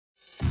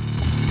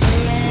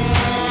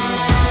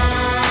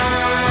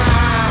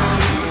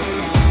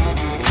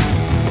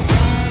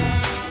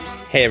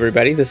Hey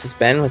everybody, this is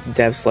Ben with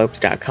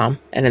Devslopes.com,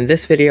 and in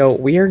this video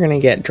we are going to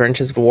get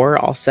Drenches of War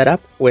all set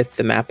up with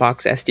the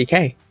Mapbox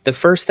SDK. The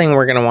first thing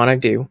we're going to want to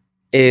do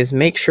is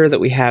make sure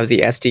that we have the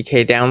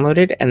SDK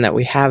downloaded and that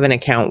we have an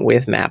account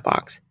with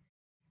Mapbox.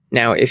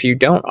 Now if you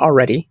don't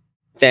already,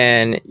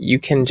 then you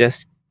can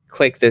just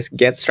click this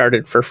Get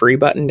Started for Free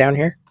button down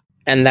here,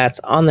 and that's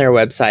on their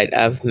website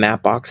of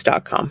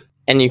Mapbox.com.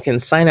 And you can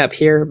sign up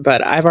here,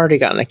 but I've already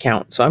got an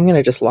account, so I'm going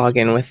to just log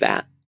in with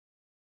that.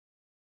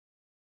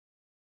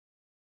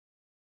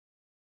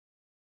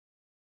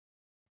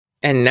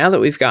 And now that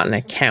we've got an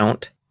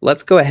account,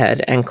 let's go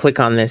ahead and click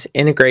on this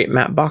Integrate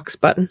Mapbox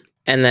button.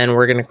 And then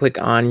we're going to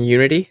click on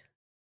Unity.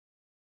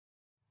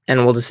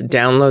 And we'll just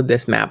download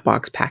this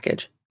Mapbox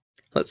package.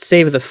 Let's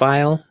save the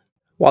file.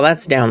 While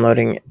that's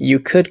downloading, you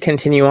could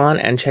continue on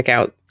and check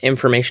out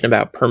information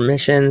about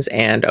permissions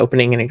and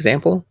opening an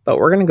example. But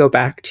we're going to go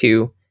back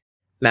to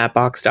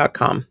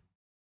Mapbox.com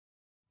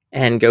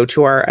and go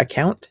to our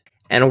account.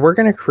 And we're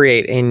going to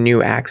create a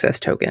new access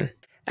token.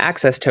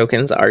 Access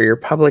tokens are your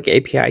public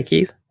API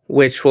keys,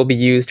 which will be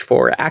used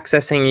for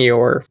accessing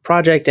your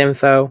project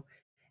info,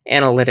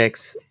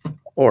 analytics,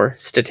 or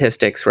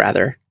statistics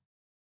rather.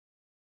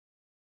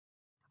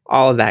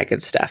 All of that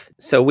good stuff.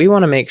 So we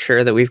want to make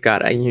sure that we've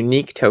got a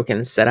unique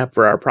token set up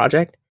for our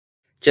project,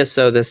 just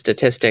so the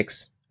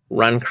statistics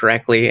run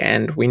correctly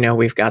and we know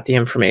we've got the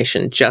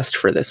information just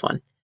for this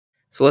one.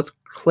 So let's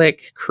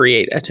click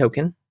Create a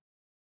Token,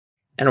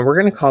 and we're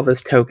going to call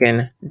this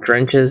token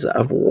Drenches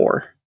of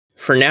War.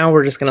 For now,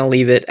 we're just going to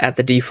leave it at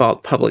the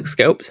default public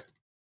scopes.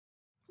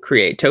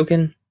 Create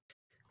token.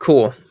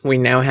 Cool. We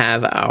now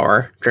have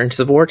our Drenches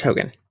of War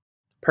token.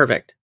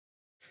 Perfect.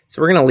 So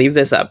we're going to leave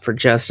this up for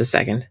just a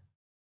second.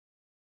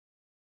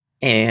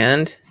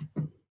 And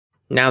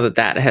now that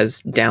that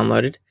has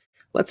downloaded,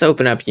 let's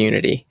open up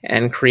Unity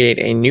and create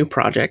a new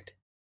project.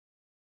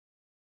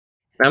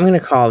 And I'm going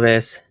to call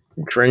this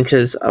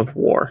Drenches of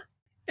War.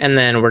 And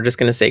then we're just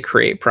going to say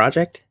Create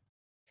Project.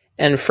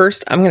 And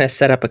first, I'm going to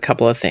set up a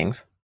couple of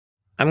things.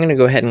 I'm going to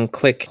go ahead and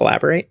click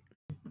Collaborate,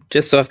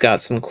 just so I've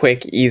got some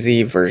quick,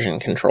 easy version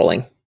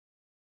controlling.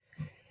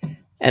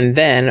 And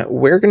then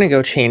we're going to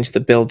go change the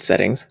build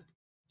settings,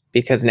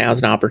 because now's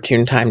an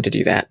opportune time to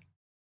do that.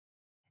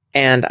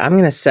 And I'm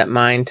going to set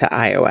mine to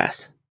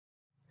iOS.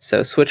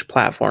 So switch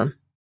platform.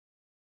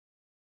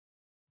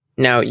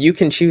 Now you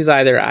can choose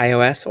either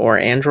iOS or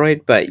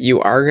Android, but you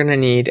are going to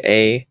need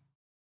a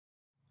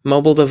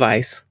mobile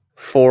device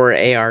for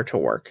AR to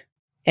work.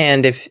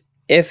 And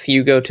if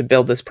you go to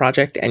build this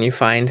project and you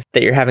find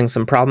that you're having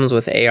some problems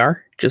with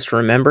AR, just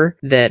remember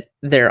that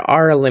there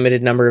are a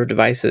limited number of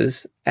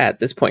devices at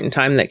this point in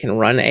time that can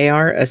run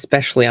AR,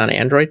 especially on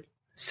Android.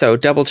 So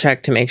double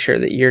check to make sure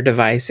that your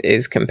device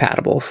is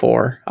compatible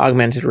for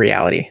augmented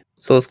reality.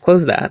 So let's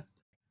close that.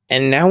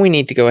 And now we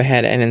need to go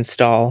ahead and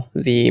install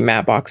the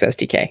Mapbox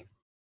SDK.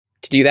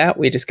 To do that,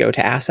 we just go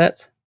to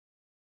Assets,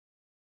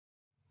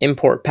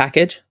 Import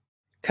Package,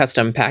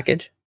 Custom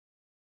Package.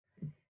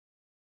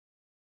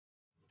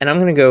 And I'm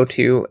going to go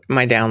to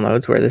my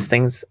downloads where this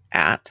thing's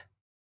at.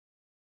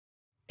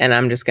 And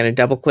I'm just going to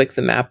double click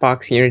the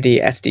Mapbox Unity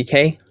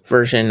SDK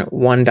version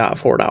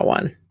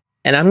 1.4.1.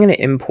 And I'm going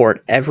to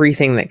import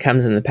everything that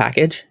comes in the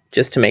package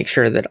just to make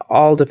sure that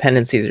all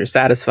dependencies are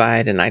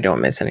satisfied and I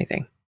don't miss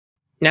anything.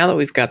 Now that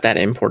we've got that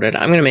imported,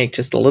 I'm going to make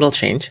just a little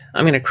change.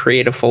 I'm going to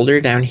create a folder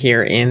down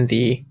here in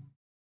the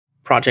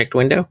project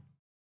window.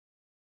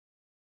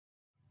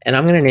 And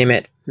I'm going to name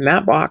it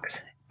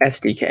Mapbox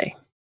SDK.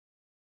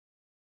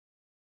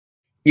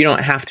 You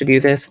don't have to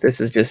do this.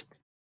 This is just...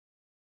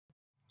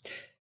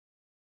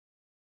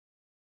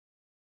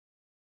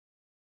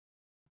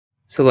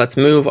 So let's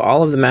move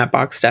all of the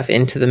Mapbox stuff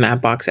into the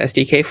Mapbox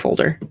SDK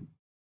folder.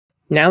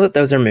 Now that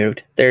those are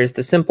moved, there's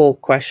the simple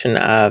question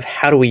of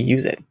how do we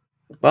use it?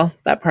 Well,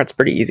 that part's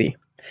pretty easy.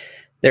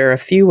 There are a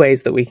few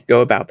ways that we could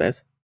go about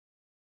this.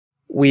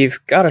 We've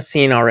got a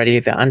scene already,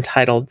 the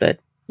Untitled, that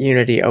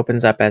Unity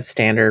opens up as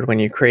standard when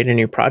you create a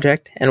new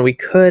project, and we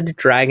could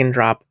drag and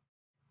drop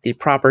the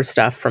proper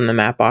stuff from the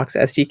Mapbox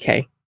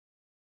SDK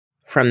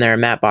from their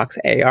Mapbox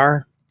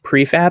AR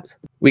prefabs.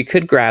 We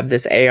could grab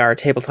this AR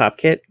tabletop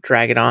kit,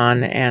 drag it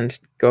on, and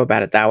go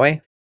about it that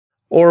way.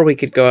 Or we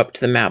could go up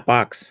to the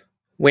Mapbox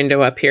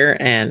window up here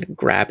and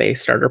grab a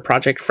starter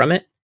project from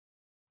it.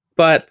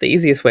 But the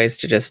easiest way is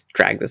to just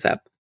drag this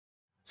up.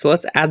 So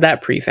let's add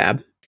that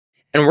prefab.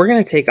 And we're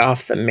going to take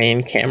off the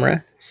main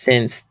camera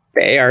since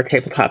the AR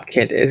tabletop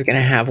kit is going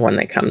to have one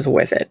that comes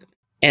with it.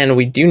 And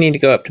we do need to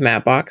go up to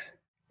Mapbox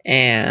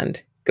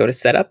and go to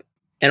Setup.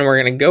 And we're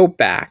going to go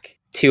back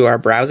to our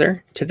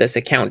browser, to this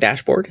account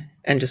dashboard,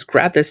 and just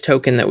grab this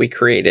token that we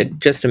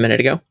created just a minute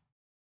ago.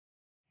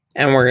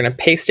 And we're going to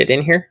paste it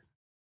in here,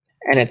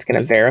 and it's going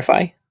to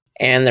verify.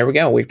 And there we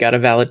go, we've got a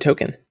valid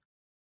token.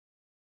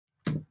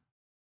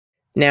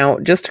 Now,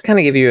 just to kind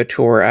of give you a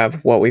tour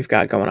of what we've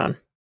got going on.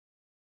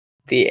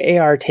 The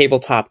AR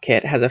tabletop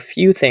kit has a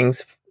few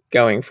things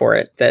going for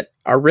it that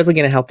are really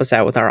going to help us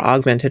out with our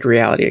augmented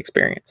reality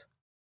experience.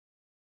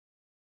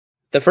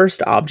 The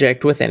first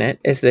object within it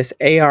is this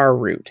AR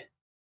root.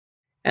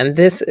 And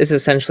this is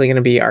essentially going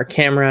to be our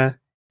camera.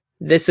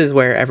 This is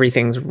where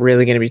everything's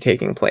really going to be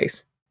taking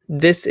place.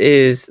 This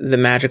is the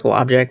magical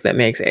object that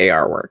makes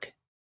AR work.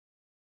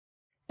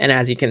 And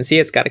as you can see,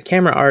 it's got a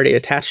camera already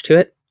attached to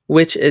it,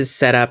 which is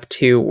set up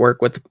to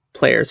work with the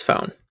player's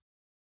phone.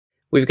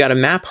 We've got a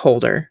map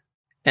holder,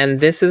 and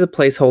this is a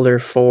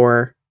placeholder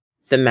for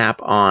the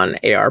map on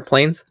AR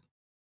planes.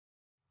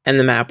 And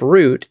the map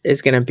root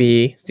is going to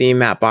be the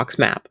Mapbox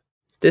map.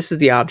 This is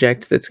the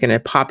object that's going to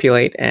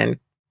populate and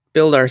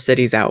build our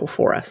cities out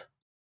for us.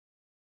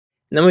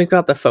 And then we've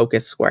got the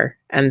focus square,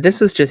 and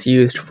this is just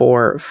used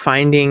for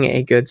finding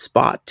a good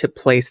spot to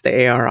place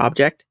the AR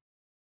object.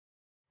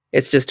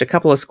 It's just a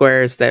couple of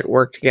squares that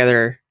work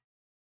together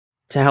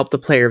to help the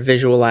player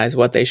visualize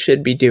what they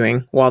should be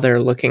doing while they're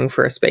looking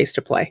for a space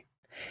to play.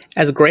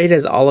 As great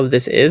as all of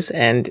this is,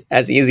 and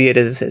as easy it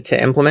is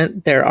to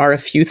implement, there are a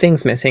few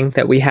things missing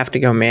that we have to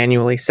go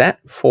manually set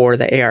for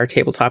the AR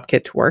tabletop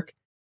kit to work,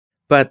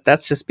 but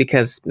that's just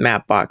because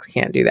Mapbox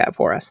can't do that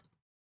for us.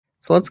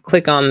 So let's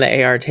click on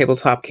the AR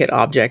tabletop kit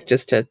object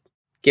just to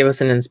give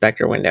us an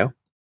inspector window.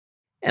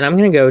 And I'm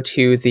going to go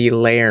to the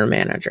layer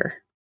manager.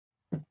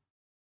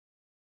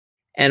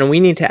 And we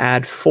need to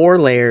add 4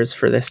 layers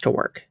for this to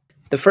work.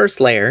 The first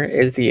layer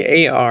is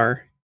the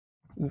AR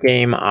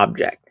game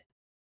object.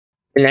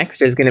 The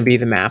next is going to be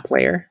the map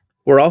layer.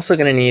 We're also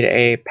going to need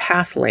a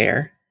path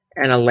layer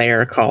and a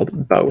layer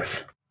called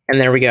both. And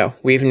there we go.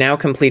 We've now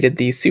completed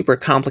the super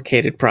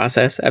complicated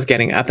process of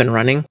getting up and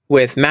running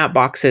with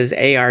Mapbox's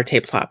AR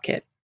tabletop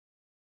kit.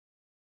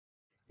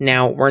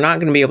 Now, we're not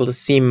going to be able to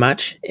see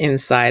much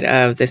inside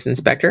of this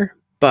inspector,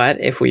 but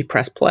if we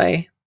press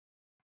play,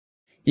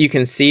 you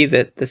can see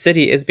that the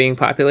city is being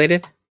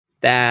populated,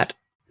 that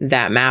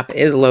map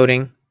is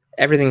loading,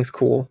 everything's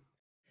cool.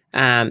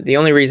 The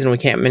only reason we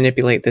can't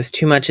manipulate this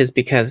too much is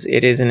because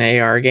it is an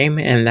AR game,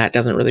 and that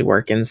doesn't really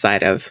work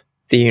inside of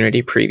the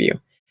Unity preview.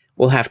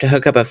 We'll have to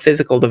hook up a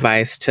physical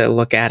device to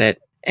look at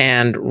it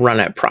and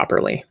run it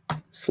properly.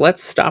 So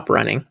let's stop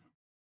running.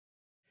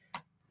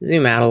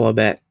 Zoom out a little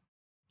bit.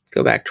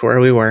 Go back to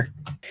where we were.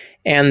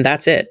 And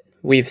that's it.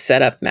 We've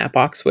set up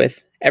Mapbox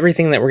with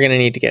everything that we're going to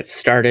need to get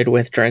started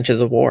with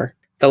Drenches of War.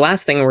 The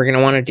last thing we're going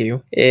to want to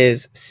do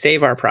is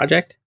save our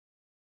project.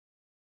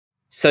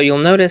 So you'll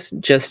notice,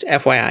 just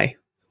FYI,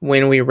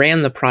 when we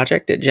ran the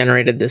project, it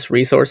generated this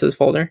resources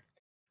folder.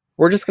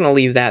 We're just going to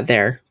leave that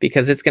there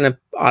because it's going to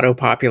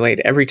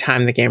auto-populate every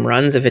time the game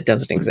runs if it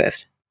doesn't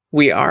exist.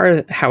 We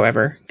are,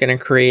 however, going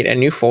to create a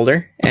new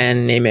folder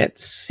and name it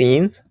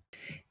Scenes.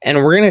 And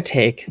we're going to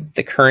take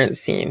the current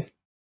scene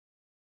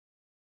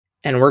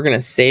and we're going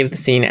to save the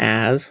scene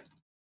as,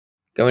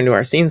 go into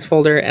our Scenes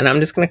folder, and I'm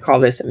just going to call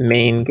this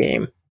Main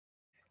Game,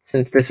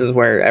 since this is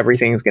where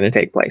everything is going to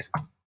take place.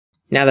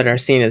 Now that our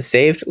scene is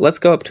saved, let's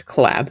go up to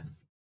Collab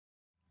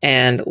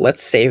and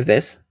let's save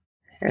this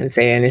and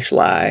say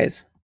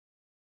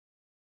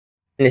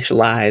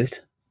initialized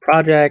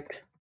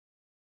project,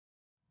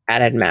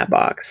 added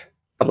Mapbox,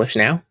 publish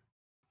now.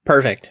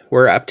 Perfect.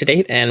 We're up to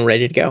date and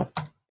ready to go.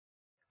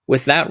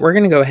 With that, we're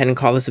going to go ahead and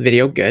call this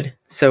video good.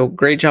 So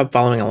great job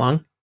following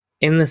along.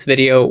 In this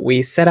video,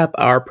 we set up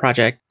our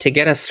project to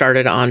get us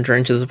started on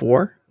Drenches of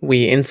War.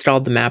 We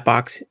installed the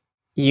Mapbox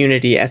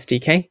Unity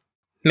SDK,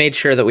 made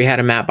sure that we had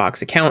a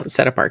Mapbox account,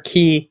 set up our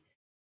key,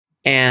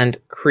 and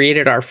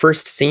created our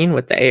first scene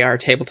with the AR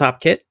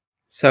tabletop kit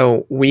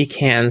so we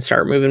can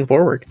start moving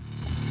forward.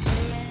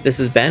 This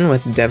is Ben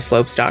with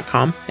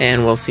Devslopes.com,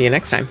 and we'll see you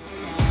next time.